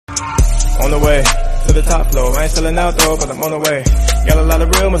On the way to the top floor. I ain't selling out though, but I'm on the way. Got a lot of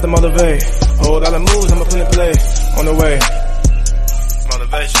real ones to motivate. Whole lot of moves, I'ma put in play. On the way.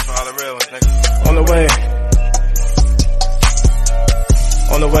 Motivation for all the real ones, nigga. On the way.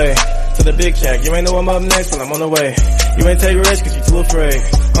 On the way to the big check. You ain't know I'm up next, but I'm on the way. You ain't take risks cause you too afraid.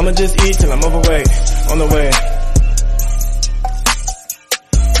 I'ma just eat till I'm overweight. On the way.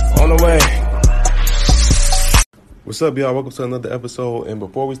 On the way. What's up, y'all? Welcome to another episode. And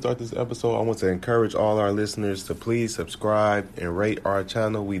before we start this episode, I want to encourage all our listeners to please subscribe and rate our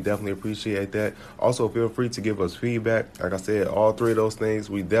channel. We definitely appreciate that. Also, feel free to give us feedback. Like I said, all three of those things,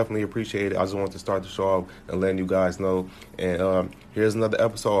 we definitely appreciate it. I just want to start the show off and letting you guys know. And here's another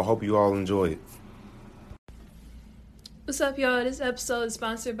episode. I hope you all enjoy it. What's up, y'all? This episode is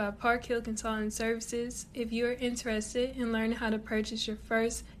sponsored by Park Hill Consulting Services. If you're interested in learning how to purchase your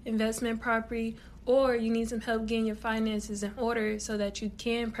first investment property, or you need some help getting your finances in order so that you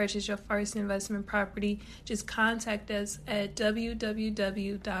can purchase your first investment property, just contact us at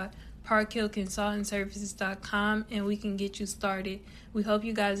www.parkhillconsultingservices.com and we can get you started. We hope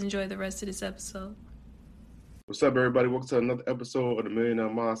you guys enjoy the rest of this episode. What's up, everybody? Welcome to another episode of the Millionaire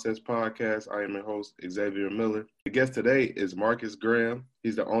Mindsets Podcast. I am your host, Xavier Miller. The guest today is Marcus Graham.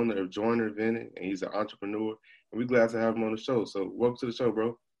 He's the owner of Joiner Vending, and he's an entrepreneur. And we're glad to have him on the show. So welcome to the show,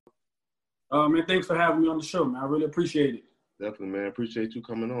 bro. Man, thanks for having me on the show, man. I really appreciate it. Definitely, man. Appreciate you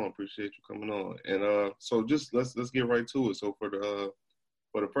coming on. And so just let's get right to it. So for the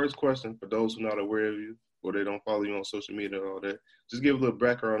first question, for those who are not aware of you or they don't follow you on social media and all that, just give a little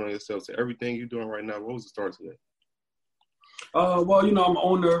background on yourself. So everything you're doing right now, what was the start to that? Well, I'm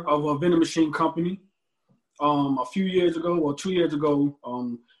owner of a vending machine company. A few years ago, 2 years ago,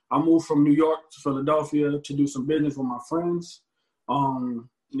 I moved from New York to Philadelphia to do some business with my friends.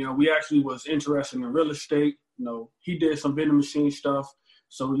 We actually was interested in real estate. He did some vending machine stuff.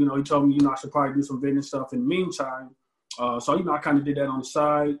 So, he told me, I should probably do some vending stuff in the meantime. So, I kind of did that on the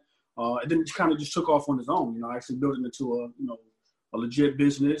side. And then it kind of just took off on its own. I actually built it into a legit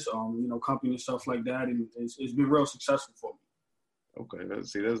business, company and stuff like that. And it's been real successful for me. Okay.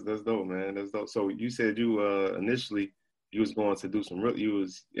 That's dope, man. That's dope. So you said you, initially you was going to do some in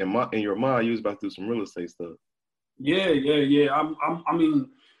your mind, you was about to do some real estate stuff. Yeah. I mean,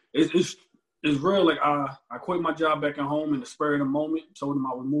 it's real. Like I quit my job back at home in the spur of the moment. Told him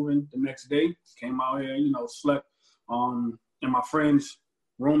I was moving the next day. Came out here, slept in my friend's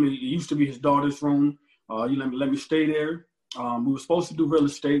room. It used to be his daughter's room. Let me stay there. We were supposed to do real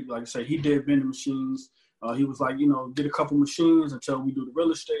estate. Like I said, he did vending machines. He was like, get a couple machines until we do the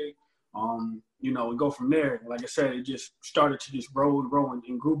real estate. And go from there. Like I said, it just started to just grow and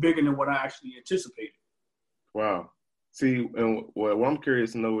grew bigger than what I actually anticipated. Wow. See, and what I'm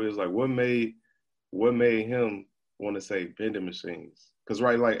curious to know is like, what made him want to say vending machines? Because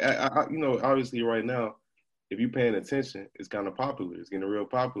right, like, obviously right now, if you're paying attention, it's kind of popular. It's getting real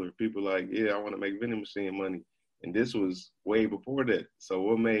popular. People like, yeah, I want to make vending machine money, and this was way before that. So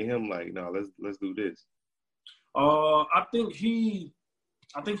what made him like, no, let's do this? I think he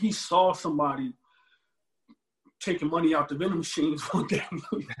saw somebody taking money out the vending machines one day.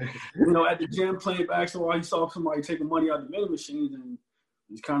 At the gym playing basketball, he saw somebody taking money out the vending machines, and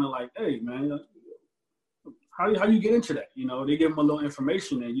he's kind of like, "Hey, man, how you get into that?" They gave him a little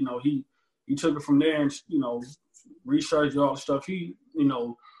information, and he took it from there, and researched all the stuff he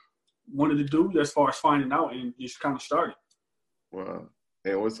wanted to do as far as finding out, and just kind of started. Wow.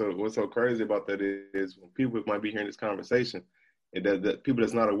 And what's so crazy about that is when people might be hearing this conversation, and that people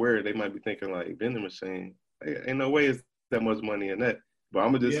that's not aware, they might be thinking like vending machine. Ain't no way it's that much money in that. But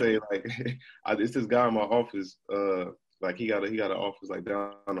I'm gonna just say like, it's this guy in my office. Like he got an office like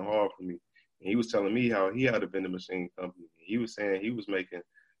down the hall from me, and he was telling me how he had a vending machine company. He was saying he was making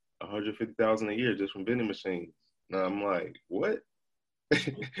 $150,000 a year just from vending machines. Now I'm like, what?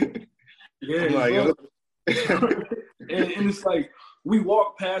 Yeah. I'm like, and it's like we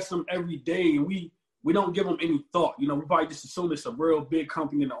walk past them every day, and we don't give them any thought. We probably just assume it's a real big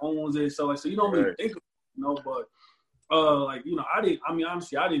company that owns it. So you don't really think of it. But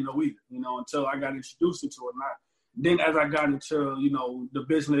honestly, I didn't know either, until I got introduced into it. And then as I got into, the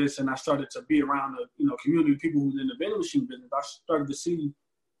business and I started to be around the, community of people who's in the vending machine business, I started to see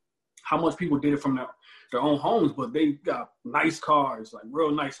how much people did it from their own homes, but they got nice cars, like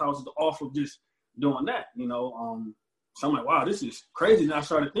real nice houses off of just doing that, So I'm like, wow, this is crazy. And I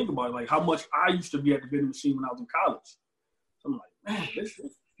started thinking about it, like how much I used to be at the vending machine when I was in college. So I'm like, man, this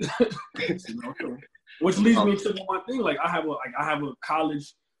is which leads me to one thing. Like I have a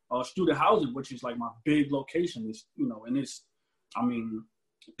college student housing, which is like my big location. Is and it's, I mean,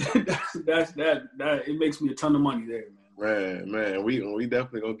 that's it makes me a ton of money there, man. Man, we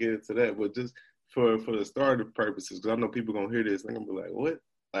definitely gonna get into that, but just for the starter purposes, because I know people gonna hear this and they're gonna be like, what?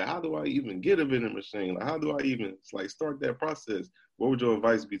 Like, how do I even get a vending machine? Like, how do I even like start that process? What would your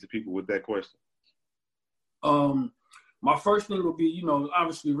advice be to people with that question? My first thing would be,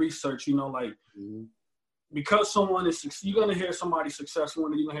 obviously research, like, because someone is, you're going to hear somebody successful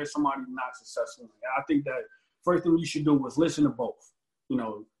and you're going to hear somebody not successful. And I think that first thing you should do is listen to both.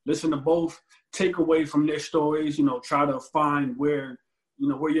 Listen to both, take away from their stories, try to find where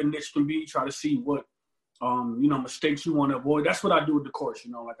your niche can be, try to see what, mistakes you want to avoid. That's what I do with the course,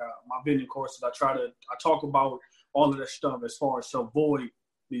 like my vending courses, I talk about all of that stuff as far as to avoid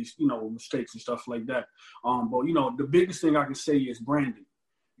these, mistakes and stuff like that. But, the biggest thing I can say is branding.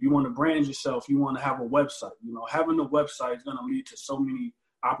 You want to brand yourself. You want to have a website. Having a website is going to lead to so many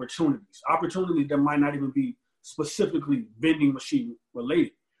opportunities that might not even be specifically vending machine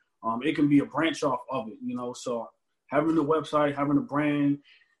related. It can be a branch off of it, so having a website, having a brand,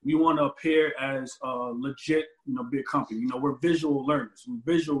 we want to appear as a legit, big company. We're visual learners.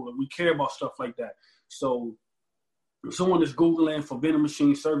 We're visual and we care about stuff like that. So if someone is Googling for vending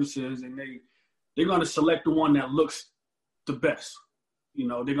machine services and they're going to select the one that looks the best,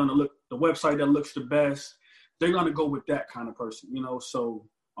 they're going to look the website that looks the best. They're going to go with that kind of person, so,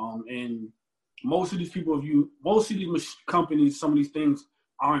 and most of these people, most of these companies, some of these things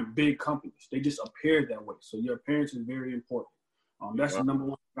aren't big companies. They just appear that way. So your appearance is very important. That's the number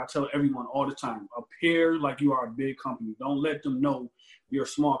one thing I tell everyone all the time. Appear like you are a big company. Don't let them know you're a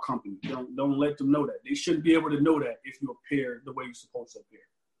small company. Don't let them know that. They shouldn't be able to know that if you appear the way you're supposed to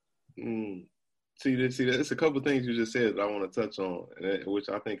appear. See, there's a couple of things you just said that I want to touch on, which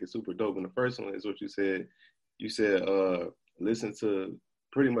I think is super dope. And the first one is what you said. You said listen to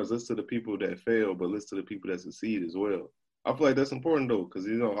the people that fail, but listen to the people that succeed as well. I feel like that's important though, because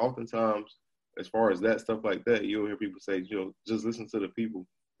oftentimes, as far as that stuff like that, you'll hear people say, just listen to the people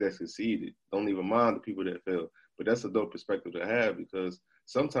that succeeded. Don't even mind the people that failed. But that's a dope perspective to have, because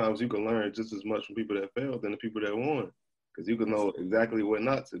sometimes you can learn just as much from people that failed than the people that won, because you can know exactly what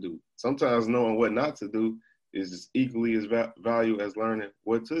not to do. Sometimes knowing what not to do is just equally as value as learning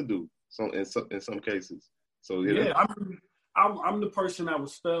what to do. So in some cases. So yeah, I'm the person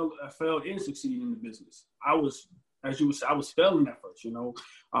that failed and succeeded in the business. I was, as you would say, I was failing at first,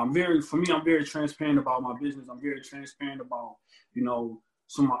 I'm very transparent about my business. I'm very transparent about,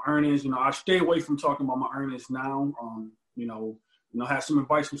 some of my earnings. I stay away from talking about my earnings now. Have some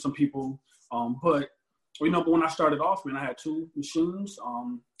advice from some people. But when I started off, I had 2 machines,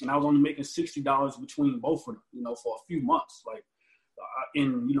 and I was only making $60 between both of them, for a few months. Like,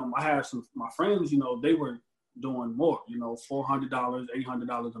 I had my friends, they were doing more, $400,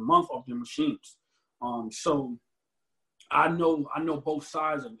 $800 a month off their machines. So I know both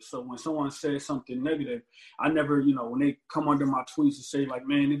sides of it. So when someone says something negative, I never, when they come under my tweets and say like,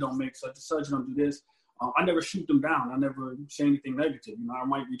 man, it don't make such and such, don't do this. I never shoot them down. I never say anything negative. I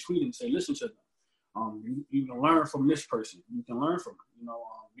might retweet and say, listen to them. You can learn from this person. You can learn from them,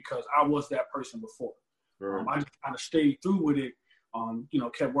 because I was that person before. Right. I just kind of stayed through with it.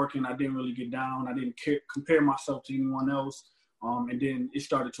 Kept working. I didn't really get down. I didn't compare myself to anyone else. And then it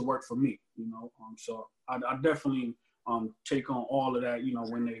started to work for me, so I definitely take on all of that,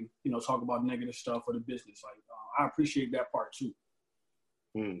 when they, talk about negative stuff for the business. Like, I appreciate that part too.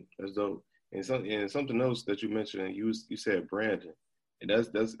 That's dope. And something else that you mentioned, you said branding. And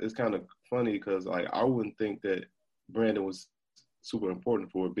it's kind of funny because like I wouldn't think that branding was super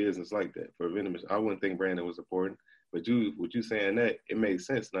important for a business like that, for a vending machine. I wouldn't think branding was important. But with you saying that, it makes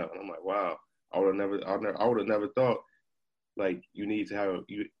sense now. And I'm like, wow, I would have never thought like you need to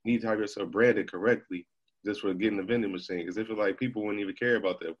have yourself branded correctly just for getting the vending machine. Because I feel like people wouldn't even care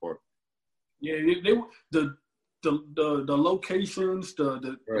about that part. Yeah, the locations,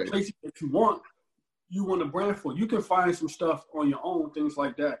 the places that you want to brand for. You can find some stuff on your own, things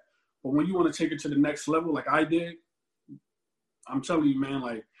like that. But when you want to take it to the next level, like I did, I'm telling you, man,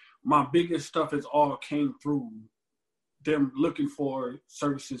 like my biggest stuff has all came through them looking for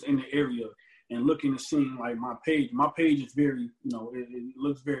services in the area and looking and seeing like my page. My page is very, it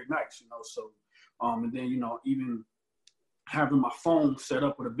looks very nice, so, and then, even having my phone set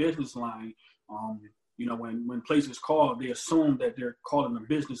up with a business line, when places call, they assume that they're calling a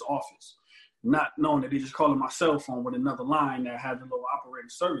business office, not knowing that they're just calling my cell phone with another line that has a little operating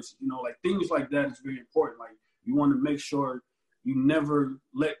service, like things like that is very important. Like you want to make sure you never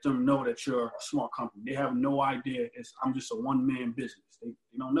let them know that you're a small company. They have no idea I'm just a one-man business. They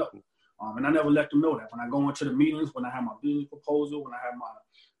don't know. And I never let them know that. When I go into the meetings, when I have my business proposal, when I have my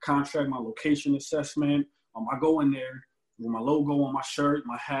contract, my location assessment, I go in there with my logo on my shirt,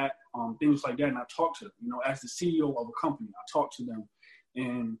 my hat, things like that. And I talk to them, as the CEO of a company, I talk to them,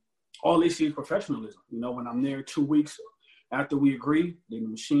 and all they see is professionalism. When I'm there 2 weeks after we agree, then the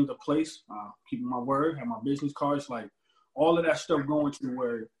machines are placed, keeping my word, have my business cards, like all of that stuff going to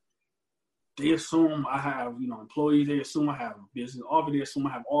where they assume I have, employees, they assume I have a business offer, they assume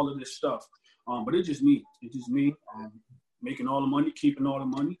I have all of this stuff. But it's just me. Making all the money, keeping all the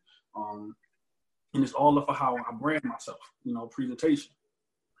money. And it's all for how I brand myself, presentation.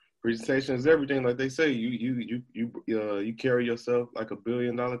 Presentation is everything. Like they say, you carry yourself like $1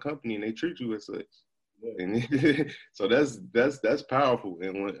 billion company, and they treat you as such. Yeah. And so that's powerful.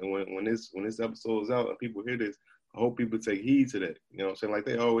 And when this episode is out and people hear this, I hope people take heed to that. You know what I'm saying? Like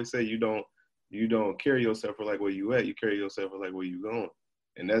they always say, you don't carry yourself for like where you at. You carry yourself for like where you going.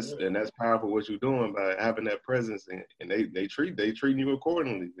 And that's powerful what you're doing by having that presence. And they treating you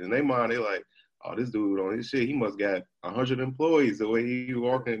accordingly. In their mind, they like, oh, this dude on his shit, he must got 100 employees the way he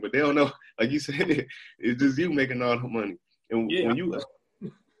walking, but they don't know. Like you said, it's just you making all the money. And when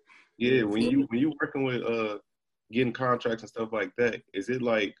you working with getting contracts and stuff like that, is it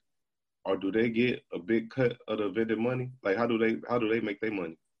like, or do they get a big cut of the vendor money? Like how do they make their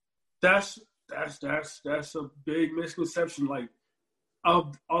money? That's a big misconception. Like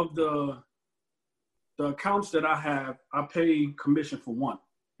of the accounts that I have, I pay commission for one.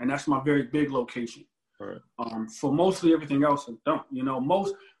 And that's my very big location. Right. For mostly everything else, I don't.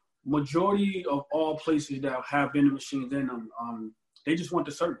 Majority of all places that have vending machines in them, they just want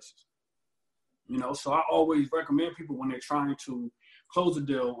the services. So I always recommend people when they're trying to close a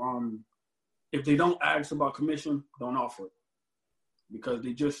deal, if they don't ask about commission, don't offer it. Because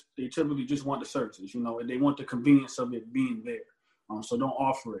they typically just want the services, and they want the convenience of it being there. So don't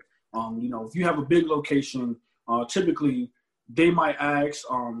offer it. If you have a big location, typically they might ask,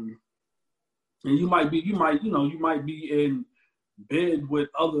 and you might be in bid with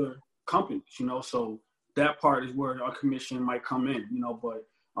other companies, so that part is where our commission might come in, but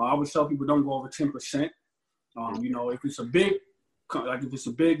I would tell people don't go over 10%. If it's a big, if it's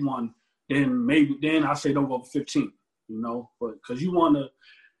a big one, then I say don't go over 15, but because you want to,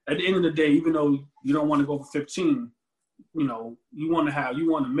 at the end of the day, even though you don't want to go over 15, you want to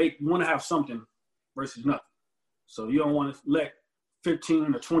have something versus nothing. So you don't want to let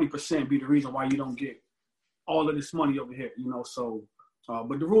 15 or 20% be the reason why you don't get all of this money over here, So,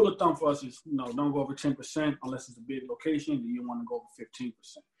 but the rule of thumb for us is, don't go over 10% unless it's a big location. Then you want to go over 15%.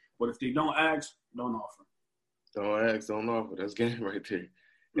 But if they don't ask, don't offer. Don't ask, don't offer. That's game right there.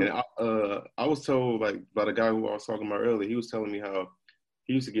 And I was told like by the guy who I was talking about earlier, he was telling me how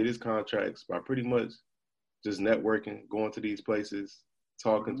he used to get his contracts by pretty much just networking, going to these places,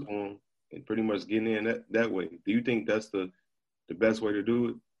 talking to them, and pretty much getting in that way. Do you think that's the best way to do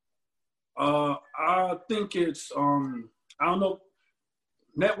it? I think it's, I don't know.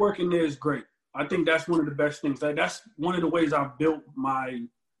 Networking there is great. I think that's one of the best things. That's one of the ways I've built my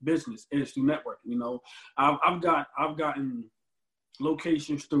business is through networking. I've gotten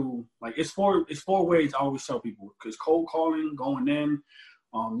locations through, like, it's four ways I always tell people, because cold calling, going in,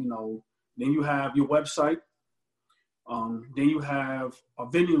 then you have your website. Then you have a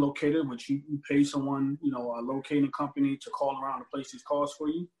vending locator, which you pay someone, a locating company to call around to place these calls for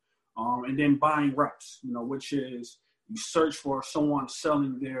you. And then buying routes, which is you search for someone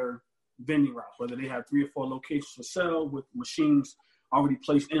selling their vending routes, whether they have 3 or 4 locations for sale with machines already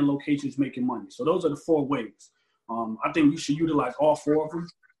placed in locations making money. So those are the 4 ways. I think you should utilize all 4 of them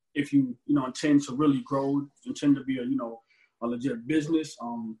if you, intend to really grow, intend to be a legit business.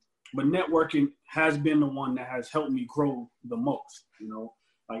 But networking has been the one that has helped me grow the most,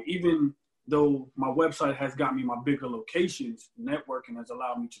 like even though my website has got me my bigger locations, networking has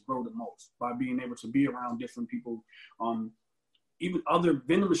allowed me to grow the most by being able to be around different people, even other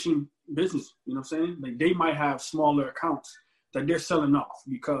vending machine business, you know what I'm saying? Like they might have smaller accounts that they're selling off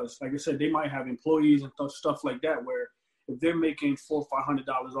because, like I said, they might have employees and stuff like that where if they're making $400 or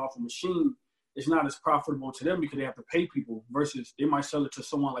 $500 off a machine, it's not as profitable to them because they have to pay people versus they might sell it to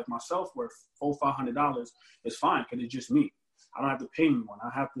someone like myself where $400 or $500 is fine because it's just me. I don't have to pay anyone. I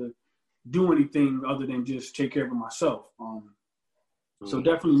have to do anything other than just take care of it myself. So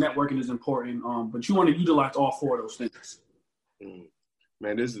definitely networking is important, but you want to utilize all 4 of those things.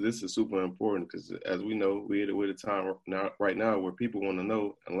 Man, this is super important because as we know, we're at a time right now where people want to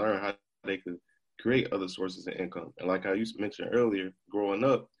know and learn how they could create other sources of income. And like I used to mention earlier, growing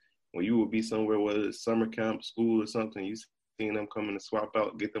up, when you would be somewhere, whether it's summer camp, school or something, you seen them coming to swap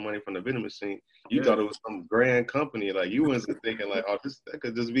out, get the money from the vending machine. You thought it was some grand company. Like you wasn't thinking like, oh, that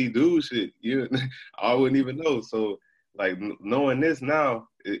could just be dude shit. I wouldn't even know. So like knowing this now,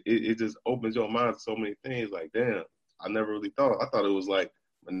 it just opens your mind to so many things. Like, damn, I never really thought. I thought it was like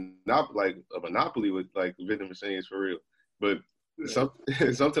a monopoly with like vending machines for real. But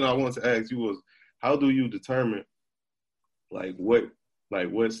something I wanted to ask you was, how do you determine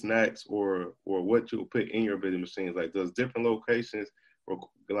what snacks or what you'll put in your vending machines? Like, does different locations or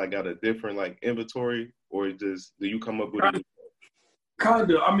like got a different like inventory, or just do you come up with it?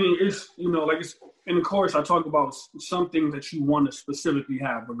 Kinda. I mean, it's like it's in the course I talk about some things that you want to specifically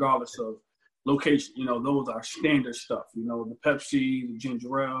have, regardless of location. Those are standard stuff. The Pepsi, the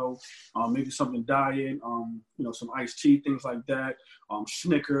ginger ale, maybe something diet, some iced tea, things like that.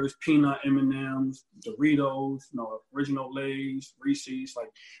 Snickers, peanut M&Ms, Doritos, original Lay's, Reese's. Like,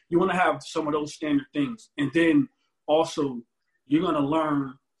 you want to have some of those standard things, and then also you're gonna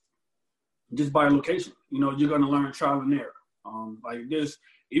learn just by location. You're gonna learn trial and error. Like this,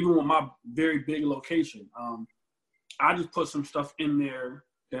 even with my very big location, I just put some stuff in there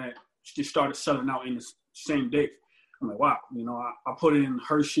that just started selling out in the same day. I'm like, wow, I put in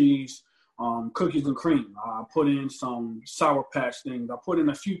Hershey's cookies and cream. I put in some Sour Patch things. I put in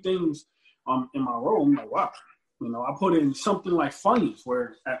a few things in my row. I'm like, wow. I put in something like Funyuns,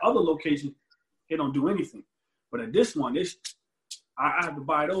 where at other locations, they don't do anything. But at this one, I have to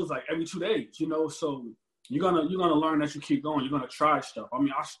buy those like every 2 days, so you're gonna learn as you keep going. You're gonna try stuff. I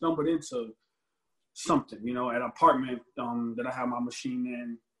mean, I stumbled into something, at an apartment that I have my machine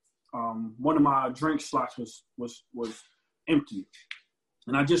in. One of my drink slots was empty,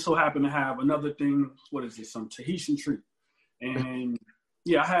 and I just so happened to have another thing. What is it? Some Tahitian treat, and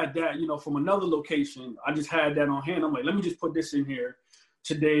yeah, I had that. From another location. I just had that on hand. I'm like, let me just put this in here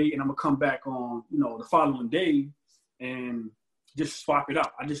today, and I'm gonna come back on, the following day, and just swap it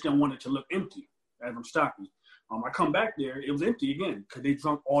out. I just didn't want it to look empty as I'm stocking. I come back there, it was empty again because they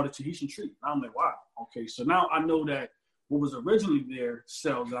drunk all the Tahitian treat. And I'm like, wow, okay. So now I know that what was originally there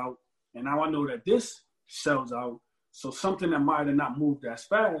sells out, and now I know that this sells out. So something that might have not moved as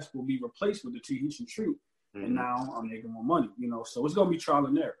fast will be replaced with the Tahitian treat, and now I'm making more money. So it's gonna be trial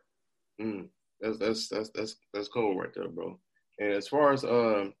and error. That's cool right there, bro. And as far as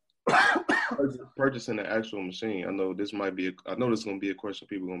purchasing the actual machine, I know this is gonna be a question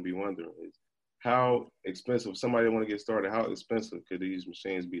people are gonna be wondering is, how expensive, somebody want to get started, how expensive could these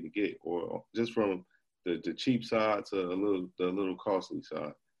machines be to get, or just from the cheap side to the little costly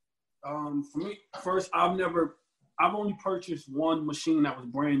side? For me, first, I've only purchased one machine that was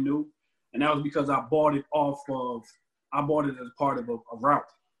brand new, and that was because I bought it as part of a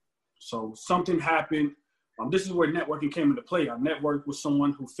route. So something happened. This is where networking came into play. I networked with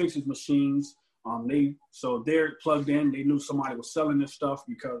someone who fixes machines. They're plugged in. They knew somebody was selling this stuff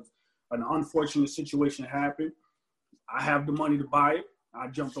because an unfortunate situation happened. I have the money to buy it. I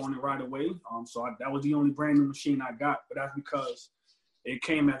jumped on it right away. That was the only brand new machine I got, but that's because it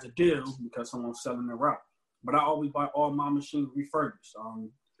came as a deal because someone was selling it out. But I always buy all my machines refurbished.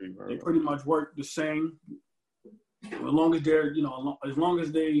 They pretty much work the same. As long as they're, as long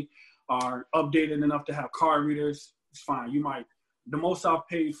as they are updated enough to have card readers, it's fine. The most I've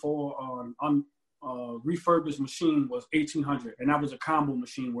paid for refurbished machine was $1,800, and that was a combo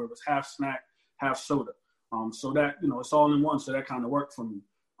machine where it was half snack, half soda. So that, it's all in one, so that kind of worked for me.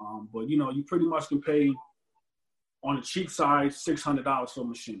 But you pretty much can pay on the cheap side $600 for a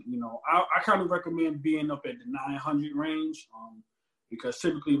machine. I kind of recommend being up at the 900 range, because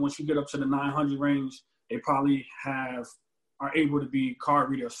typically once you get up to the 900 range, they probably are able to be card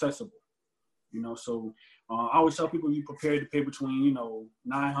reader accessible. So I always tell people be prepared to pay between,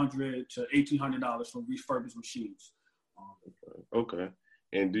 $900 to $1,800 for refurbished machines. Okay.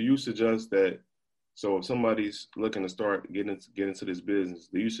 And do you suggest that, so if somebody's looking to start get into this business,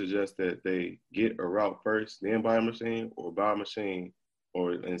 do you suggest that they get a route first, then buy a machine, or buy a machine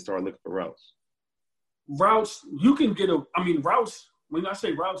and start looking for routes? Routes, you can get routes, when I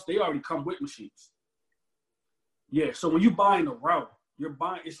say routes, they already come with machines. Yeah, so when you're buying a route,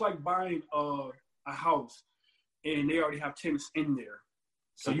 it's like buying a house and they already have tenants in there.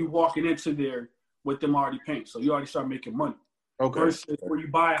 So you walking into there with them already paying. So you already start making money. Okay. Versus where you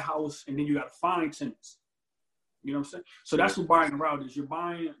buy a house and then you got to find tenants. You know what I'm saying? So that's what buying a route is. You're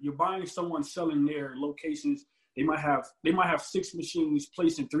buying someone selling their locations. They might have 6 machines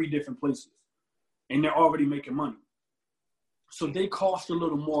placed in 3 different places, and they're already making money. So they cost a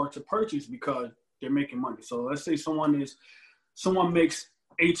little more to purchase because they're making money. So let's say someone makes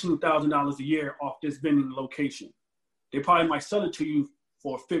 $18,000 a year off this vending location. They probably might sell it to you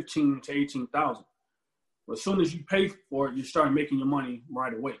for $15,000 to $18,000. But as soon as you pay for it, you start making your money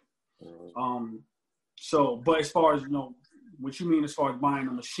right away. But as far as, what you mean as far as buying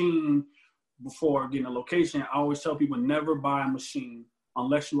a machine before getting a location, I always tell people never buy a machine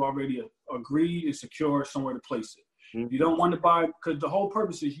unless you already agreed and secure somewhere to place it. You don't want to buy, because the whole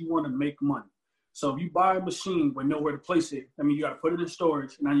purpose is you want to make money. So if you buy a machine with nowhere to place it, I mean, you got to put it in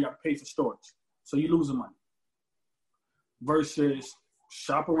storage, and now you got to pay for storage. So you're losing money. Versus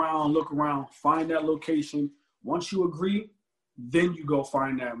shop around, look around, find that location. Once you agree, then you go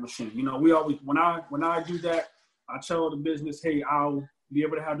find that machine. You know, we always, when I do that, I tell the business, hey, I'll be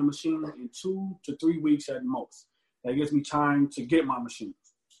able to have the machine in 2 to 3 weeks at most. That gives me time to get my machines.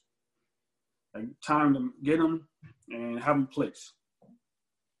 Like, time to get them and have them placed.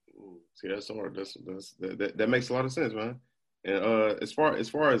 See, that's smart. That makes a lot of sense, man. And as far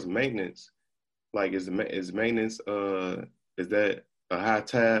as maintenance, like is maintenance is that a high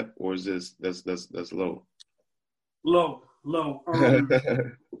tab or is this that's low? Low.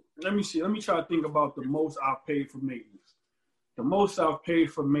 Let me see. Let me try to think about the most I've paid for maintenance. The most I've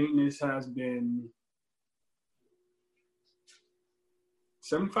paid for maintenance has been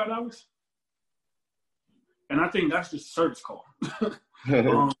 $75. And I think that's just service call.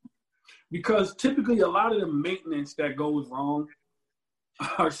 Because typically a lot of the maintenance that goes wrong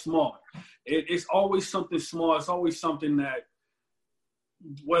are small. It's always something small. It's always something that,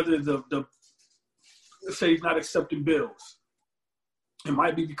 whether the let's say he's not accepting bills, it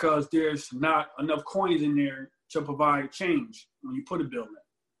might be because there's not enough coins in there to provide change when you put a bill in.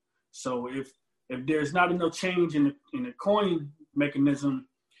 So if there's not enough change in the coin mechanism,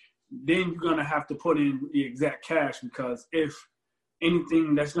 then you're gonna have to put in the exact cash, because if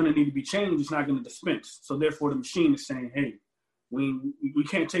anything that's gonna need to be changed, it's not gonna dispense. So therefore the machine is saying, hey, we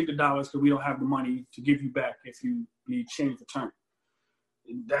can't take the dollars because we don't have the money to give you back if you need change return.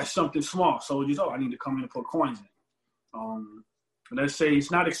 That's something small. So just, I need to come in and put coins in. Let's say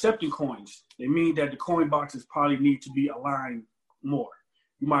it's not accepting coins. It means that the coin boxes probably need to be aligned more.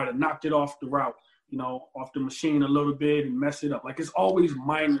 You might have knocked it off the route, off the machine a little bit and mess it up. Like, it's always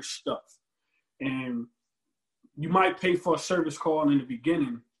minor stuff. And you might pay for a service call in the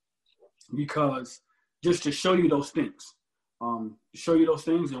beginning because just to show you those things. And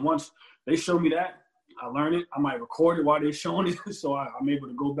once they show me that, I learn it. I might record it while they're showing it, so I'm able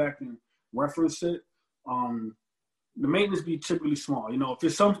to go back and reference it. The maintenance be typically small. If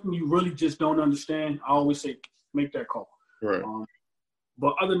it's something you really just don't understand, I always say make that call. Right.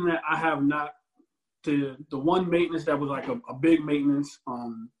 But other than that, I have not. The one maintenance that was like a big maintenance,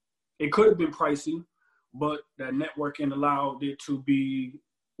 it could have been pricey, but that networking allowed it to be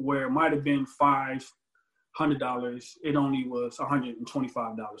where it might have been $500. It only was $125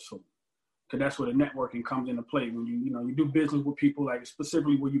 for me. Because that's where the networking comes into play. When you do business with people, like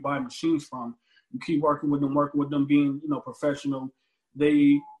specifically where you buy machines from, you keep working with them, being professional.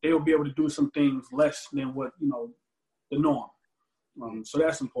 They'll be able to do some things less than what the norm. So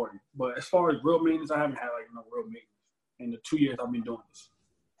that's important. But as far as real maintenance, I haven't had real maintenance in the 2 years I've been doing this.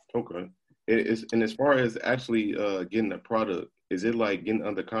 Okay. And as far as actually getting the product, is it like getting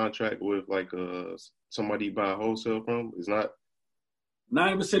under contract with somebody you buy wholesale from? It's not.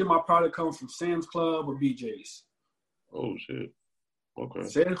 90% of my product comes from Sam's Club or BJ's. Oh shit. Okay.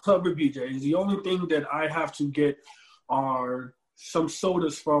 Sam's Club or BJ's. The only thing that I have to get are some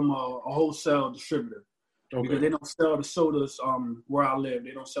sodas from a wholesale distributor. Okay. Because they don't sell the sodas where I live.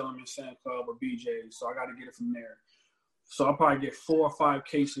 They don't sell them in Sam's Club or BJ's. So I got to get it from there. So I'll probably get 4 or 5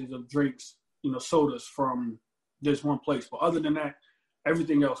 cases of drinks, sodas from this one place. But other than that,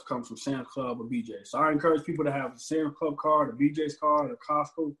 everything else comes from Sam's Club or BJ's. So I encourage people to have a Sam's Club card, a BJ's card, a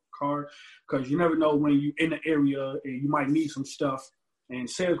Costco card, because you never know when you're in the area and you might need some stuff. And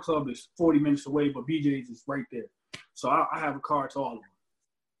Sam's Club is 40 minutes away, but BJ's is right there. So I have a card to all of them.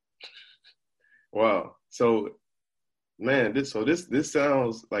 Wow. So, man, this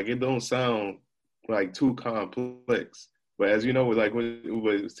sounds like, it don't sound like too complex. But as you know,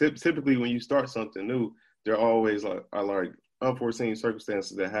 typically when you start something new, there always are unforeseen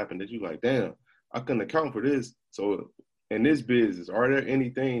circumstances that happen that you like, damn, I couldn't account for this. So in this business, are there any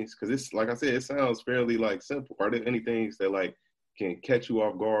things, because it's like I said, it sounds fairly simple. Are there any things that can catch you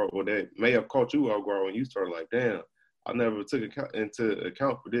off guard, or that may have caught you off guard when you started damn, I never took into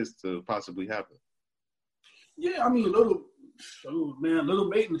account for this to possibly happen? Yeah, I mean, little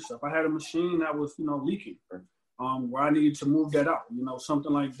maintenance stuff. I had a machine that was, leaking, where I needed to move that out.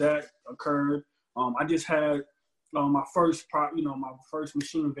 Something like that occurred. I just had my first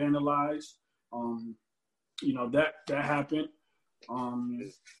machine vandalized. That happened.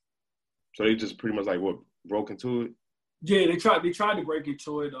 So they just pretty much broke into it? Yeah, they tried to break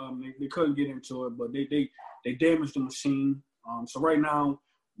into it. They couldn't get into it, but they damaged the machine. So right now,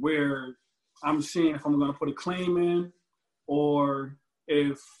 where I'm seeing if I'm going to put a claim in, or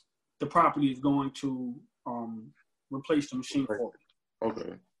if the property is going to replace the machine for me.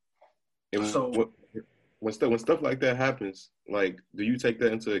 Okay. And so when stuff like that happens, like, do you take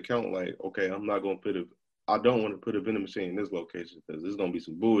that into account? Like, okay, I don't want to put a vending machine in this location because there's gonna be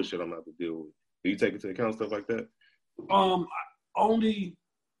some bullshit I'm gonna have to deal with. Do you take into account stuff like that? Only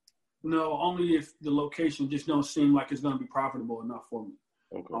if the location just don't seem like it's gonna be profitable enough for me.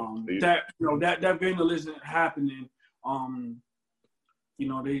 Okay. That vendor isn't happening.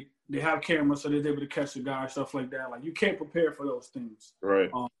 They have cameras, so they're able to catch the guy, stuff like that. Like, you can't prepare for those things. Right.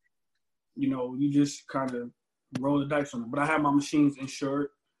 You just kind of roll the dice on it. But I have my machines insured.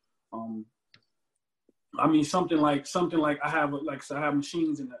 Something like I have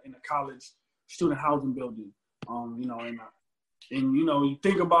machines in a college student housing building. You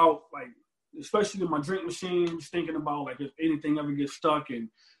think about, like, especially with my drink machines, thinking about, like, if anything ever gets stuck and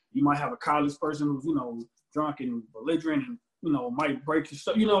you might have a college person who's, drunk and belligerent and, might break your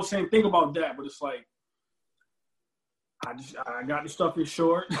stuff. You know what I'm saying? Think about that. But it's like, I got the stuff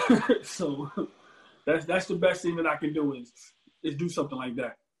insured. So that's the best thing that I can do is do something like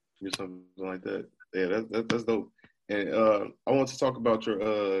that. Do something like that. Yeah, that's dope. And I want to talk about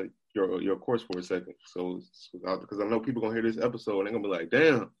your course for a second. So because I know people gonna hear this episode and they're gonna be like,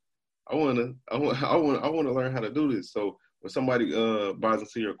 damn, I wanna learn how to do this. So when somebody buys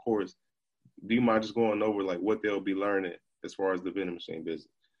into your course, do you mind just going over like what they'll be learning as far as the vending machine business?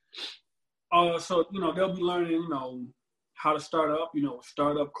 So they'll be learning how to start up,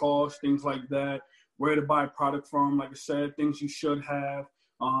 startup costs, things like that, where to buy product from, like I said, things you should have.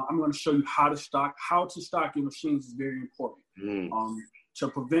 I'm going to show you how to stock. How to stock your machines is very important. To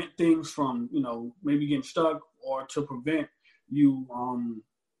prevent things from, maybe getting stuck, or to prevent you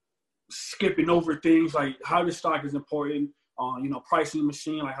skipping over things. Like, how to stock is important. Pricing the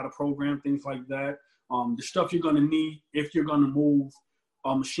machine, like how to program, things like that. The stuff you're going to need if you're going to move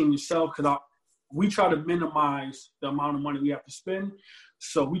a machine yourself, because we try to minimize the amount of money we have to spend.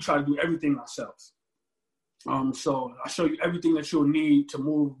 So we try to do everything ourselves. So I show you everything that you'll need to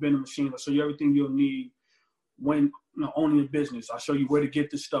move vending machine. I show you everything you'll need when owning a business. I show you where to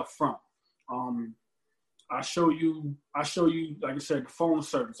get this stuff from. I show you, like I said, the phone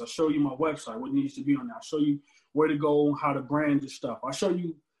service. I show you my website, what needs to be on there. I show you where to go, how to brand this stuff. I show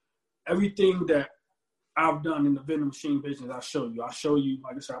you everything that I've done in the vending machine business. I show you,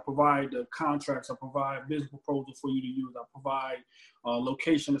 like I said, I provide the contracts. I provide business proposal for you to use. I provide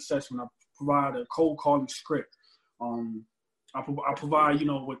location assessment. I provide a cold calling script. I provide,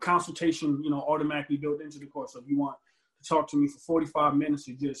 with consultation, automatically built into the course. So if you want to talk to me for 45 minutes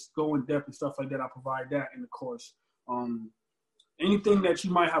to just go in depth and stuff like that, I provide that in the course. Anything that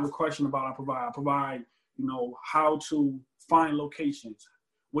you might have a question about, I provide, how to find locations,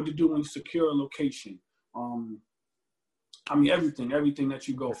 what to do when you secure a location. Everything that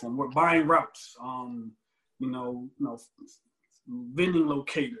you go from. We're buying routes, vending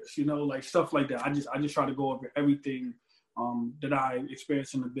locators, like stuff like that. I just try to go over everything that I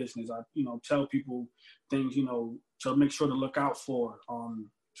experience in the business. I, tell people things, to make sure to look out for.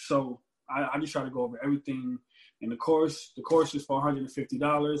 So I just try to go over everything in the course. The course is for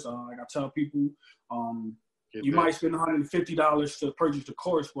 $150. Like I tell people, you might spend $150 to purchase the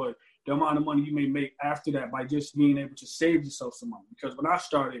course, but the amount of money you may make after that by just being able to save yourself some money. Because when I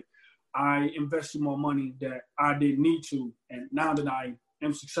started, I invested more money that I didn't need to. And now that I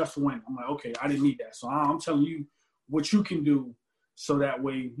am successful in it, I'm like, okay, I didn't need that. So I'm telling you what you can do so that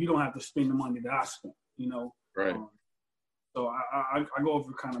way you don't have to spend the money that I spent, Right. So I go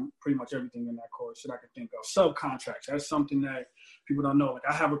over kind of pretty much everything in that course that I can think of. Subcontracts, that's something that people don't know. Like,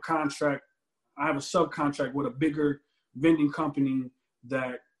 I have a subcontract with a bigger vending company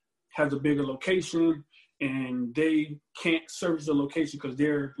that has a bigger location, and they can't service the location because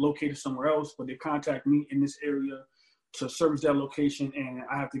they're located somewhere else, but they contact me in this area to service that location, and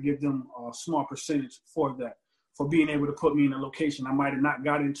I have to give them a small percentage for that, for being able to put me in a location I might have not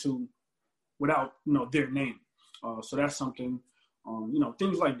got into without, their name. So that's something,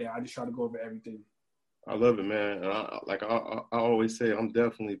 things like that. I just try to go over everything. I love it, man. And I always say I'm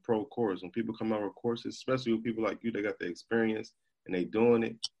definitely pro course. When people come out with courses, especially with people like you that got the experience and they doing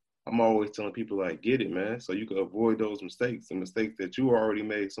it, I'm always telling people, like, get it, man. So you can avoid those mistakes, the mistakes that you already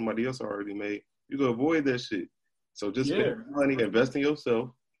made, somebody else already made. You can avoid that shit. So just spend money, invest in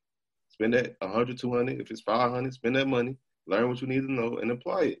yourself. Spend that $100, $200. If it's $500, spend that money. Learn what you need to know and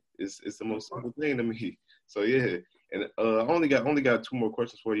apply it. It's the most simple thing to me. So yeah, and I only got two more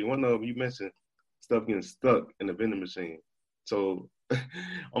questions for you. One of them, you mentioned stuff getting stuck in the vending machine. So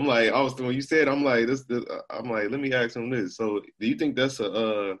I'm like, when you said, I'm like, I'm like, let me ask him this. So do you think that's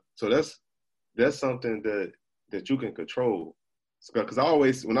that's something that you can control?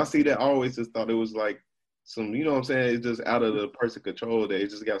 Because when I see that, I always just thought it was like some, you know what I'm saying? It's just out of the person's control that it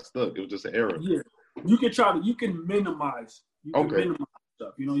just got stuck. It was just an error. Yeah. You can minimize. You can Okay. minimize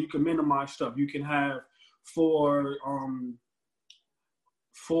stuff. You can minimize stuff. You can have for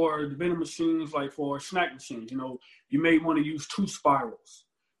the vending machines, like for snack machines, you may want to use 2 spirals.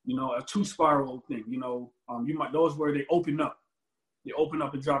 A 2 spiral thing. You might, those where they open up. They open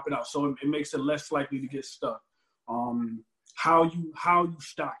up and drop it out, so it makes it less likely to get stuck. How you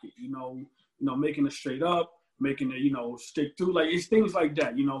stock it, making it straight up, making it stick through, like it's things like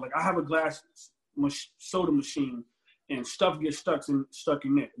that. Like I have a glass soda machine, and stuff gets stuck in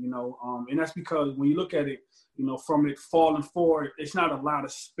it. And that's because when you look at it, from it falling forward, it's not a lot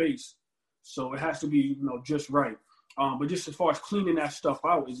of space, so it has to be just right. But just as far as cleaning that stuff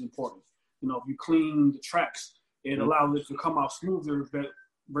out is important. If you clean the tracks, it allows it to come out smoother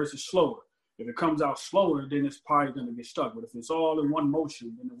versus slower. If it comes out slower, then it's probably going to get stuck. But if it's all in one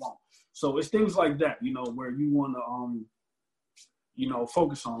motion, then it won't. So it's things like that, where you want to,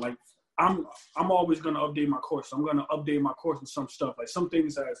 focus on. Like I'm always going to update my course. I'm going to update my course with some stuff. Like some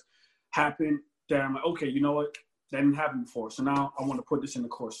things has happened that I'm like, okay, you know what? That didn't happen before. So now I want to put this in the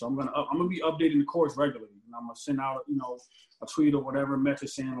course. So I'm gonna be updating the course regularly. I'm gonna send out, a tweet or whatever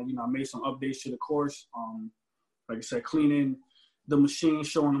message saying, I made some updates to the course. Like I said, cleaning the machine,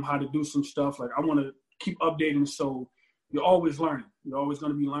 showing them how to do some stuff. Like I want to keep updating, so you're always learning. You're always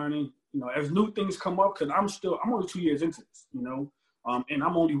going to be learning. As new things come up, because I'm only 2 years into this, and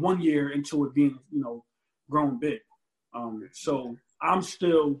I'm only 1 year into it being, grown big. So I'm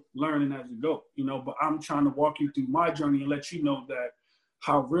still learning as we go, but I'm trying to walk you through my journey and let you know that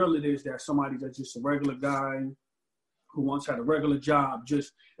how real it is that somebody that's just a regular guy who once had a regular job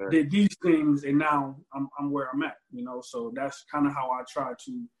just did these things, and now I'm where I'm at, So that's kind of how I try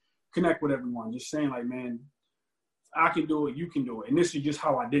to connect with everyone, just saying like, man, I can do it, you can do it, and this is just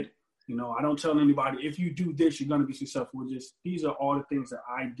how I did it. I don't tell anybody if you do this, you're gonna be successful. Just these are all the things that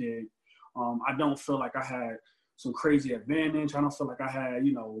I did. I don't feel like I had some crazy advantage. I don't feel like I had,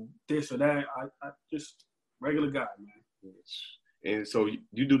 this or that. I just regular guy, man. And so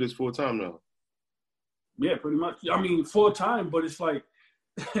you do this full time now? Yeah, pretty much. I mean, full time, but it's like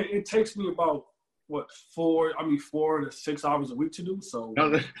it takes me about 4 to 6 hours a week to do. So no,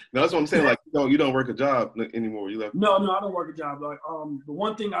 that's what I'm saying. Like you don't work a job anymore. You left. No, I don't work a job. Like the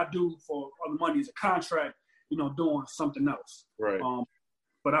one thing I do for other money is a contract. Doing something else. Right.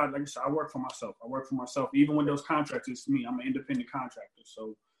 But like I said, I work for myself. Even with those contracts, it's me. I'm an independent contractor.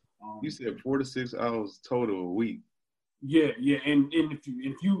 So you said 4 to 6 hours total a week. Yeah, and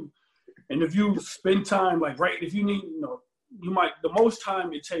if you spend time if you need, you might, the most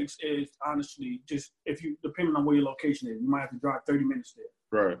time it takes is honestly just depending on where your location is, you might have to drive 30 minutes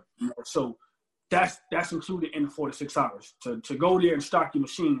there. Right. So that's included in the 4 to 6 hours. To go there and stock your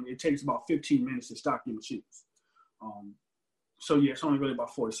machine, it takes about 15 minutes to stock your machines. So yeah, it's only really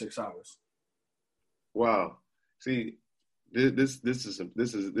about 4 to 6 hours. Wow. See, this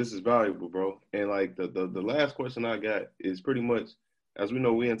is valuable, bro. And like the last question I got is pretty much, as we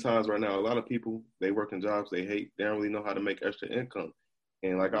know, we in times right now, a lot of people, they work in jobs they hate. They don't really know how to make extra income.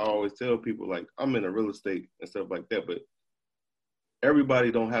 And like I always tell people, like I'm in a real estate and stuff like that, but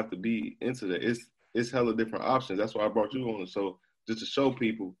everybody don't have to be into that. It's hella different options. That's why I brought you on the show, just to show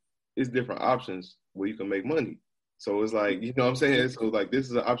people it's different options where you can make money. So it's like, you know what I'm saying? So like this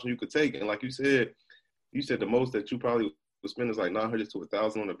is an option you could take. And like you said the most that you probably would spend is like $900 to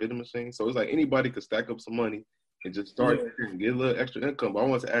 $1,000 on a vending machine. So it's like anybody could stack up some money and just start and get a little extra income. But I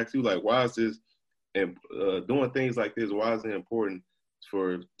want to ask you, like, why is this, and doing things like this, why is it important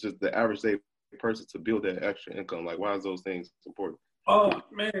for just the average day person to build that extra income? Like, why is those things important? Oh,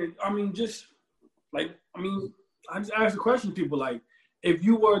 man, I just ask the question to people, like, if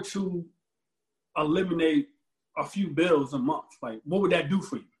you were to eliminate a few bills a month, like, what would that do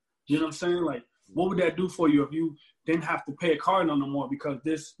for you? You know what I'm saying? Like, what would that do for you if you didn't have to pay a card no more because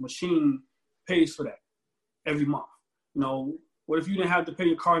this machine pays for that every month? What if you didn't have to pay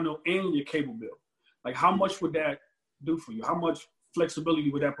your car note and your cable bill? Like, how much would that do for you? How much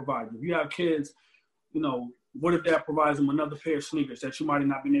flexibility would that provide you? If you have kids, what if that provides them another pair of sneakers that you might have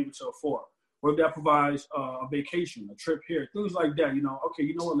not been able to afford? What if that provides a vacation, a trip here, things like that? Okay,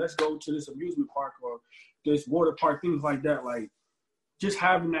 you know what? Let's go to this amusement park or this water park, things like that. Like, just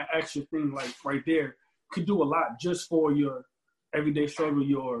having that extra thing, like, right there could do a lot just for your everyday struggle,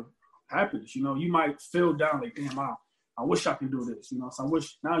 your happiness. You might feel down like, damn, I wish I could do this. So I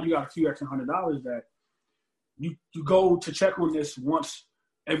wish now you got a few extra $100 that you go to check on this once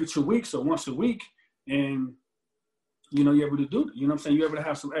every 2 weeks or once a week, and you're able to do it. You know what I'm saying? You're able to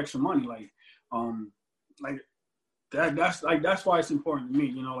have some extra money, like that. That's why it's important to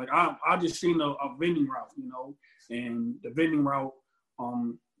me. I just seen a vending route, and the vending route,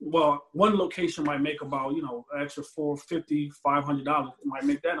 well, one location might make about, an extra $450, $500. It might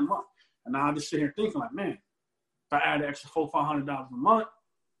make that a month. And now I just sit here thinking like, man, if I add an extra $400, $500 a month,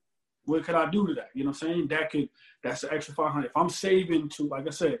 what could I do to that? You know what I'm saying? That's an extra $500. If I'm saving to, like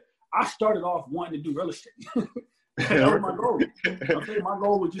I said, I started off wanting to do real estate. That was my goal. Okay, my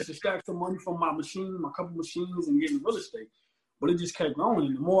goal was just to stack some money from my couple machines, and get in real estate. But it just kept growing.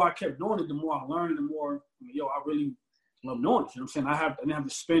 And the more I kept doing it, the more I learned, the more, I really love doing it. You know what I'm saying? I didn't have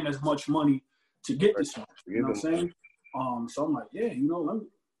to spend as much money to get this much. You know what I'm saying? So I'm like, yeah,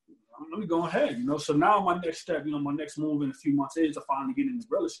 let me go ahead. So now my next step, my next move in a few months is to finally get into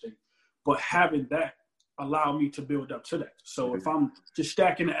real estate. But having that allowed me to build up to that. So if I'm just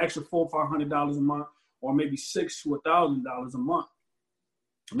stacking an extra $400 or $500 a month, or maybe $600 to $1,000 a month,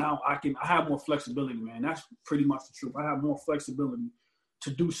 now I have more flexibility, man. That's pretty much the truth. I have more flexibility to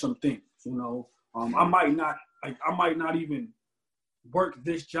do some things. I might not even work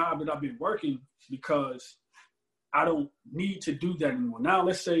this job that I've been working because I don't need to do that anymore. Now,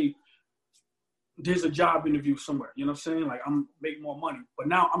 let's say there's a job interview somewhere, you know what I'm saying? Like, I'm making more money, but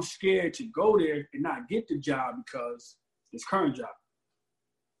now I'm scared to go there and not get the job because it's current job.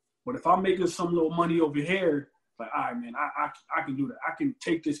 But if I'm making some little money over here, like, all right, man, I can do that. I can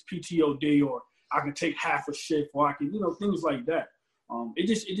take this PTO day, or I can take half a shift, or I can, things like that. It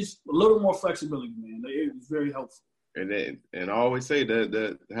just a little more flexibility, man. It was very helpful. And I always say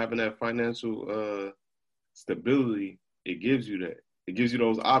that having that financial stability, it gives you that. It gives you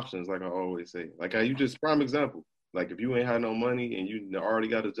those options, like I always say. Like you just prime example. Like if you ain't had no money and you already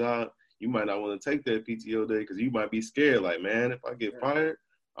got a job, you might not want to take that PTO day because you might be scared. Like, man, if I get fired,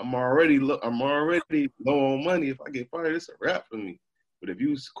 I'm already low on money. If I get fired, it's a wrap for me. But if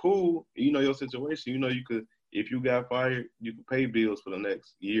you's cool, your situation, you could, if you got fired, you could pay bills for the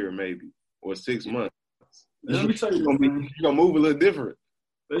next year maybe, or 6 months. Let me tell you, you're gonna move a little different.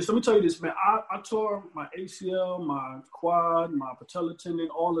 Let me tell you this, man. I tore my ACL, my quad, my patella tendon,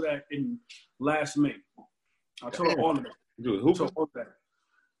 all of that in last May. I tore all of that. Dude, all of that.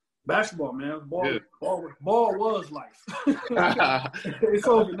 Basketball, man. Ball was life. It's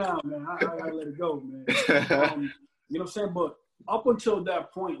over now, man. I gotta let it go, man. You know what I'm saying? But up until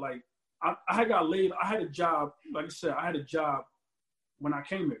that point, like I got laid. I had a job. Like I said, I had a job when I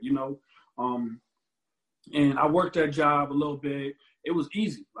came here. And I worked that job a little bit. It was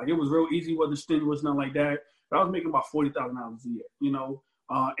easy. Like, it was real easy. Wasn't strenuous, nothing like that. But I was making about $40,000 a year,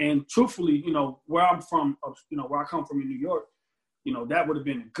 And truthfully, where I'm from, where I come from in New York, that would have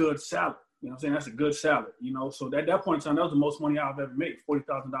been a good salary. You know what I'm saying? That's a good salary, So at that point in time, that was the most money I've ever made,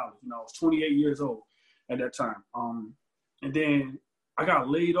 $40,000. I was 28 years old at that time. And then I got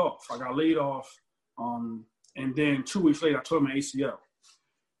laid off. And then 2 weeks later, I tore my ACL.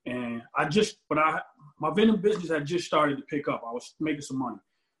 And my vending business had just started to pick up. I was making some money.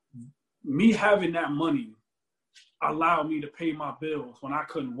 Me having that money allowed me to pay my bills when I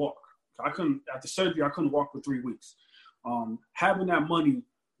couldn't walk. After surgery, I couldn't walk for 3 weeks. Having that money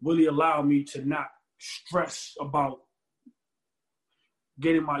really allowed me to not stress about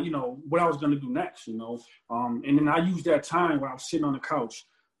getting my, what I was going to do next, And then I used that time when I was sitting on the couch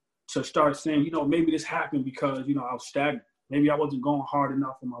to start saying, maybe this happened because, I was stagnant. Maybe I wasn't going hard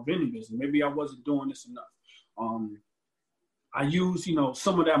enough in my vending business. Maybe I wasn't doing this enough. I used,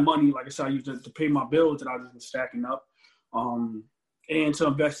 some of that money, like I said, I used it to pay my bills that I just was stacking up, and to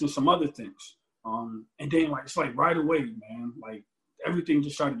invest in some other things. And then, it's like right away, man, like everything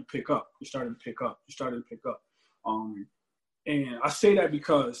just started to pick up. It started to pick up. And I say that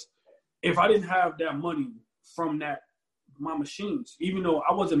because if I didn't have that money from my machines, even though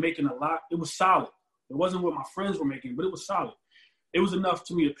I wasn't making a lot, it was solid. It wasn't what my friends were making, but it was solid. It was enough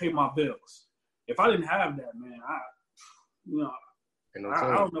to me to pay my bills. If I didn't have that, man, I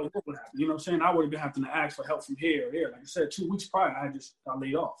don't know what would happen. You know what I'm saying? I would have been having to ask for help from here or there. Like I said, 2 weeks prior, I got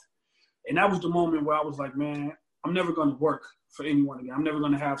laid off. And that was the moment where I was like, man, I'm never going to work for anyone again. I'm never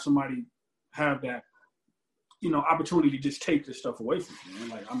going to have somebody have that, opportunity to just take this stuff away from me, man.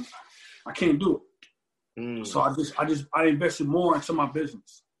 Like, I can't do it. So I invested more into my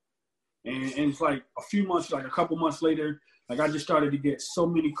business. And it's like a couple months later, like I just started to get so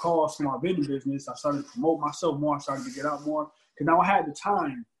many calls from my vending business. I started to promote myself more. I started to get out more. Because now I had the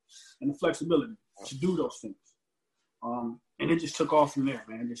time and the flexibility to do those things. And it just took off from there,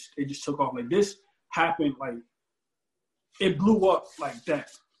 man. It just took off. Like, this happened, like, it blew up like that.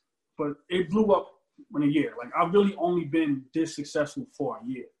 But it blew up in a year. Like, I've really only been this successful for a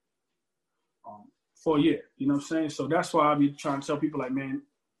year. You know what I'm saying? So that's why I be trying to tell people, like, man,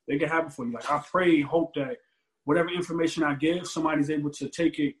 they can happen for you. Like, I pray and hope that whatever information I give, somebody's able to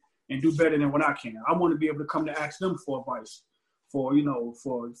take it and do better than what I can. I want to be able to come to ask them for advice for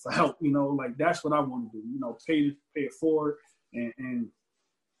help. Like that's what I want to do. Pay it forward and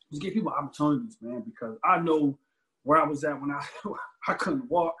just give people opportunities, man. Because I know where I was at when I couldn't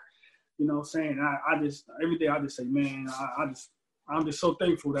walk. Saying I just every day I just say, man, I'm just so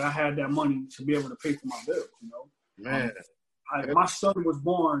thankful that I had that money to be able to pay for my bills. Man, my son was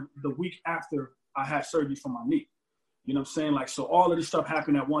born the week after I had surgery for my knee. You know what I'm saying? Like, so all of this stuff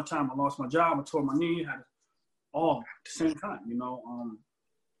happened at one time. I lost my job. I tore my knee. Had it all at the same time,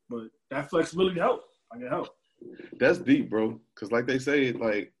 But that flexibility helped. It helped. That's deep, bro. Because like they say,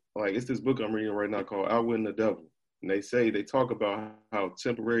 like it's this book I'm reading right now called Outwitting the Devil. And they talk about how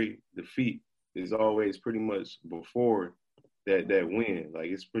temporary defeat is always pretty much before that win. Like,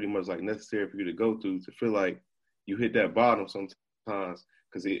 it's pretty much like necessary for you to go through to feel like you hit that bottom sometimes,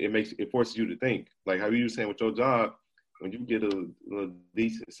 because it forces you to think. Like how you were saying with your job, when you get a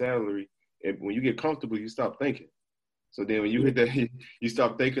decent salary, when you get comfortable, you stop thinking. So then when you hit that, you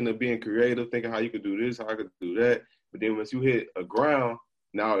stop thinking of being creative, thinking how you could do this, how I could do that. But then once you hit a ground,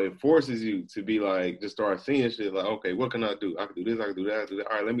 now it forces you to be like, just start seeing shit like, okay, what can I do? I can do this, I can do that, I can do that.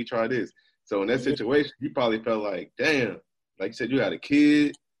 All right, let me try this. So in that situation, you probably felt like, damn, like you said, you had a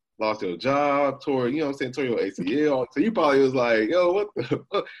kid, lost your job, tore your ACL. So you probably was like, yo, what the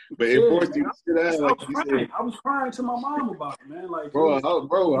fuck? But it forced you to sit down. Like you said. I was crying to my mom about it, man. Like, bro,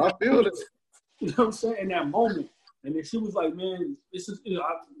 I feel it. You know what I'm saying? In that moment. And then she was like, man, this is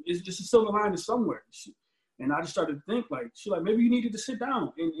a silver lining somewhere. And I just started to think, like, maybe you needed to sit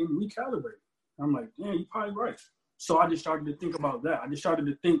down and recalibrate. I'm like, damn, you're probably right. So I just started to think about that. I just started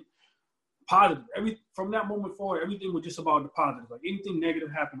to think positive. From that moment forward, everything was just about the positive. Like, anything negative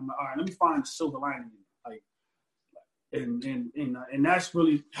happened, I'm like, all right, let me find the silver lining. Like, and that's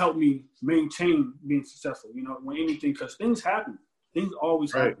really helped me maintain being successful. When anything, because things happen. Things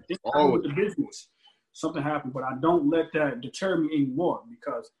always happen. Things happen with the business. Something happened, but I don't let that deter me anymore,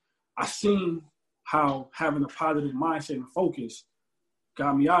 because I seen how having a positive mindset and focus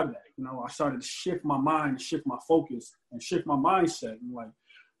got me out of that. I started to shift my mind, shift my focus, and shift my mindset. And like,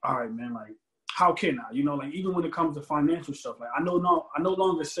 all right, man, like, how can I? Like, even when it comes to financial stuff, like I no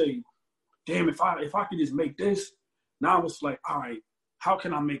longer say, damn, if I could just make this. Now it's like, all right, how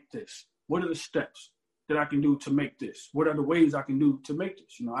can I make this? What are the steps that I can do to make this? What are the ways I can do to make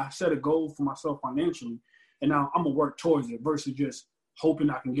this? I set a goal for myself financially, and now I'm gonna work towards it versus just hoping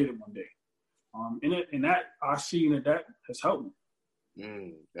I can get it one day. And that I see that has helped me.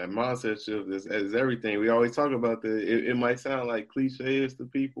 That mindset shift is everything. We always talk about that. It might sound like cliches to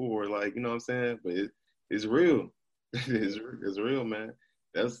people, or like, you know what I'm saying, but it's real. it's real, man.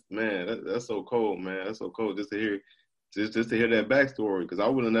 That's so cold, man. That's so cold just to hear. Just to hear that backstory, because I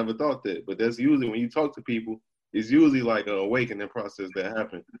would have never thought that. But that's usually when you talk to people, it's usually like an awakening process that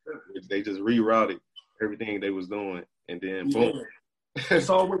happened. They just rerouted everything they was doing, and then boom. Yeah. It's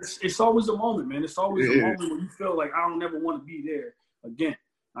always a moment, man. It's always a moment where you feel like I don't ever want to be there again.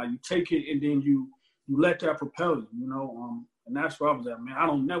 You take it and then you let that propel you, and that's where I was at, man. I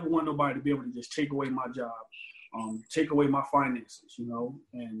don't never want nobody to be able to just take away my job, take away my finances,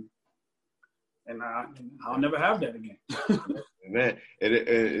 and I'll never have that again. Man,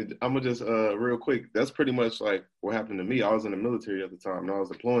 I'm gonna just real quick. That's pretty much like what happened to me. I was in the military at the time, and I was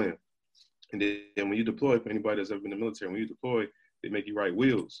deploying. And then when you deploy, for anybody that's ever been in the military, when you deploy, they make you write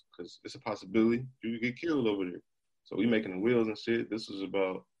wills, because it's a possibility you could get killed over there. So we making the wills and shit. This was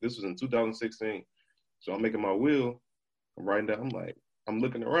in 2016. So I'm making my will. I'm writing down. I'm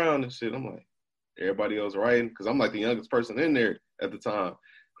looking around and shit. I'm like, everybody else writing, because I'm like the youngest person in there at the time.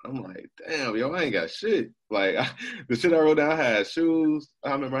 I'm like, damn, yo, I ain't got shit. Like, the shit I wrote down, I had shoes.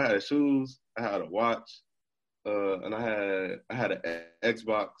 I remember I had shoes. I had a watch. And I had an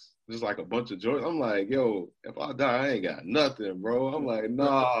Xbox, just like a bunch of joints. I'm like, yo, if I die, I ain't got nothing, bro. I'm like,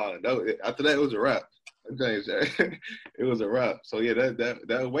 nah. After that, it was a wrap. It was a wrap. So yeah,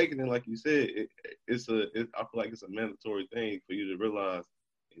 that awakening, like you said, I feel like it's a mandatory thing for you to realize,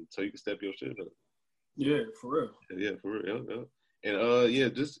 so you can step your shit up. Yeah, for real. Yeah, for real. Yeah.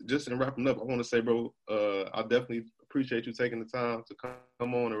 And just in wrapping up, I want to say, bro, I definitely appreciate you taking the time to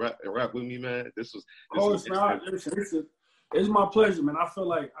come on and rap with me, man. It's my pleasure, man. I feel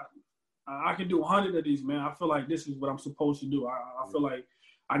like I can do 100 of these, man. I feel like this is what I'm supposed to do. I feel like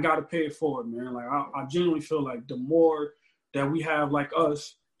I gotta pay it forward, man. Like I genuinely feel like the more that we have like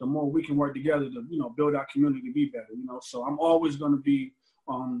us, the more we can work together to build our community to be better. So I'm always gonna be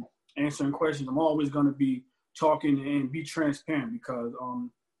answering questions. I'm always gonna be talking and be transparent, because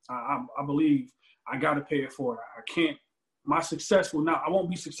I believe I got to pay it forward. I can't. My success I won't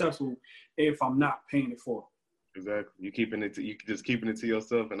be successful if I'm not paying it forward. Exactly. You just keeping it to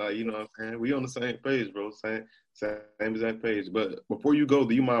yourself, and you know what I'm saying? We on the same page, bro. Same exact page. But before you go,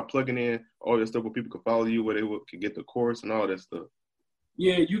 do you mind plugging in all your stuff where people can follow you, where they can get the course and all that stuff?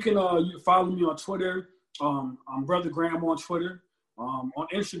 Yeah, you can follow me on Twitter. I'm Brother Graham on Twitter. On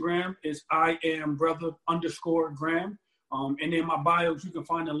Instagram, it's I am brother_Graham. And in my bios, you can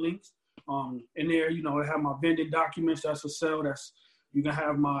find the links. In there, you know, I have my vending documents that's for sale. You can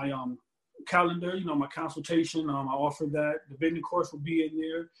have my calendar, you know, my consultation. I offer that. The vending course will be in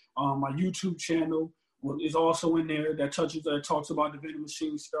there. My YouTube channel is also in there that talks about the vending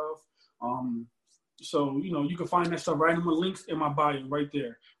machine stuff. So, you know, you can find that stuff right in my links in my bio right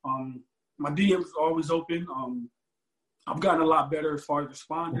there. My DMs are always open. I've gotten a lot better as far as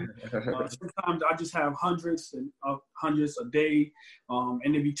responding. Sometimes I just have hundreds a day, and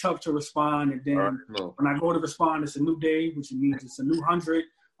it'd be tough to respond. And then when I go to respond, it's a new day, which means it's a new 100.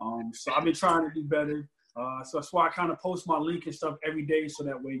 So I've been trying to do better. So that's why I kind of post my link and stuff every day, so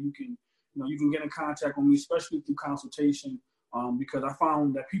that way you can get in contact with me, especially through consultation, because I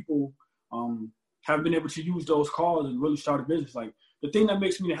found that people have been able to use those calls and really start a business. Like, the thing that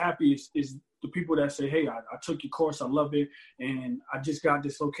makes me the happiest is the people that say, hey, I took your course, I love it, and I just got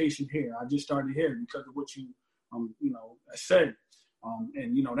this location here. I just started here because of what you, said.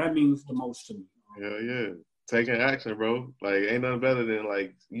 And, you know, that means the most to me. Yeah. Taking action, bro. Like, ain't nothing better than,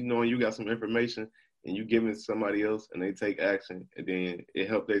 like, you know, when you got some information and you give it to somebody else and they take action and then it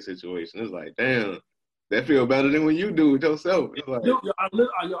helped their situation. It's like, damn, that feel better than when you do it yourself. It's like,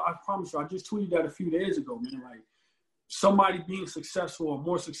 I promise you, I just tweeted that a few days ago, man. Like, somebody being successful or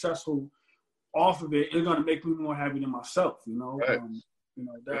more successful off of it is going to make me more happy than myself, you know. Right.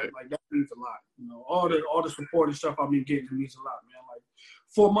 That means a lot. You know, all the support and stuff I've been getting means a lot, man. Like,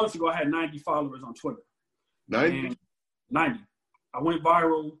 4 months ago, I had 90 followers on Twitter. 90? 90. I went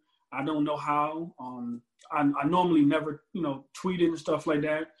viral. I don't know how. I normally never, you know, tweeted and stuff like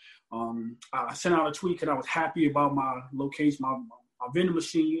that. I sent out a tweet because I was happy about my location, my vending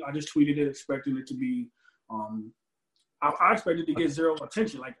machine. I just tweeted it, expecting it to be. I expected to get zero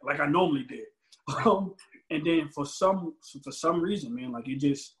attention, like I normally did. And then for some reason, man, like, it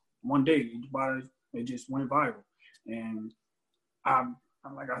just one day it just went viral. And I'm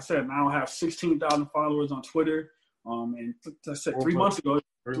like I said, now I have 16,000 followers on Twitter. And I said 3 months ago,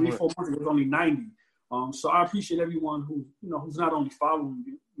 4 months ago, it was only 90. So I appreciate everyone who's not only following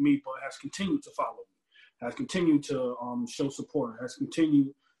me, but has continued to follow me, has continued to show support, has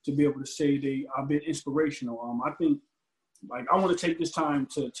continued to be able to say I've been inspirational. I think, like, I want to take this time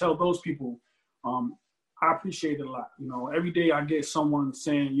to tell those people, I appreciate it a lot. You know, every day I get someone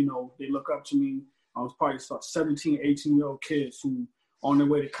saying, you know, they look up to me. I was probably 17, 18-year-old kids who on their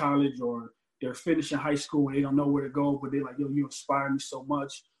way to college, or they're finishing high school and they don't know where to go, but they're like, yo, you inspire me so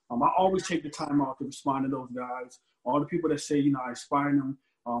much. I always take the time out to respond to those guys. All the people that say, you know, I inspire them,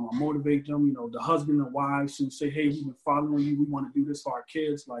 I motivate them, you know, the husband and wives who say, hey, we've been following you. We want to do this for our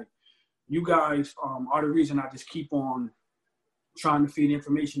kids. Like, you guys are the reason I just keep on trying to feed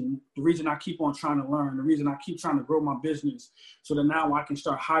information, the reason I keep on trying to learn, the reason I keep trying to grow my business, so that now I can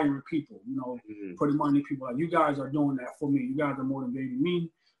start hiring people, you know, putting money in people. Like, you guys are doing that for me. You guys are motivating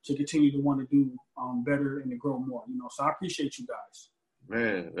me to continue to want to do better and to grow more, you know. So I appreciate you guys.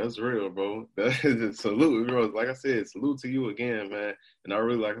 Man, that's real, bro. That is a salute, bro. Like I said, salute to you again, man. And I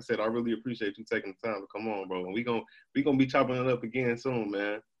really appreciate you taking the time to come on, bro. And we gonna be chopping it up again soon,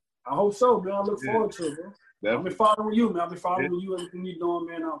 man. I hope so, man. I look forward to it, bro. Definitely. I've been following you, man. I've been following you, everything you're doing,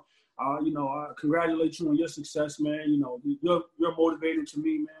 man. I congratulate you on your success, man. You know, you're motivating to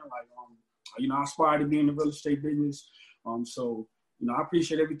me, man. Like, you know, I aspire to be in the real estate business. So, you know, I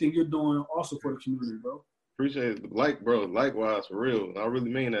appreciate everything you're doing also for the community, bro. Appreciate it. Bro, likewise, for real. I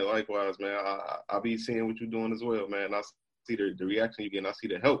really mean that, likewise, man. I be seeing what you're doing as well, man. I see the reaction you get, and I see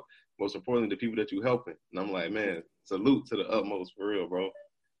the help. Most importantly, the people that you helping. And I'm like, man, salute to the utmost, for real, bro.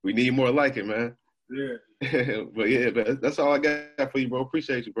 We need more like it, man. Yeah. But that's all I got for you, bro.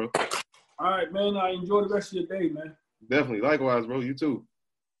 Appreciate you, bro. All right, man. Enjoy the rest of your day, man. Definitely. Likewise, bro. You too.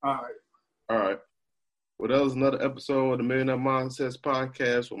 All right. Well, that was another episode of the Millionaire Mindsets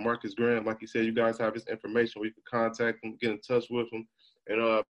Podcast with Marcus Graham. Like you said, you guys have his information where you can contact him, get in touch with him.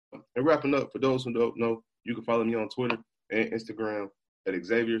 And wrapping up, for those who don't know, you can follow me on Twitter and Instagram at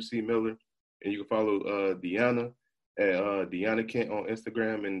Xavier C. Miller. And you can follow Deanna at Deanna Kent on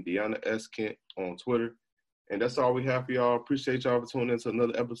Instagram and Deanna S. Kent on Twitter. And that's all we have for y'all. Appreciate y'all for tuning into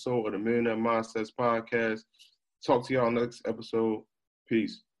another episode of the Millionaire Mindsets Podcast. Talk to y'all next episode.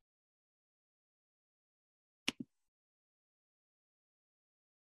 Peace.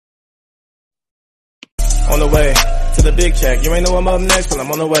 On the way to the big check. You ain't know I'm up next, but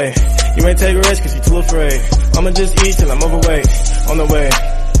I'm on the way. You ain't take a risk cause you too afraid. I'ma just eat till I'm overweight. On the way.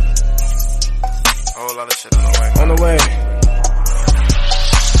 Whole lot of shit on the way. On the way.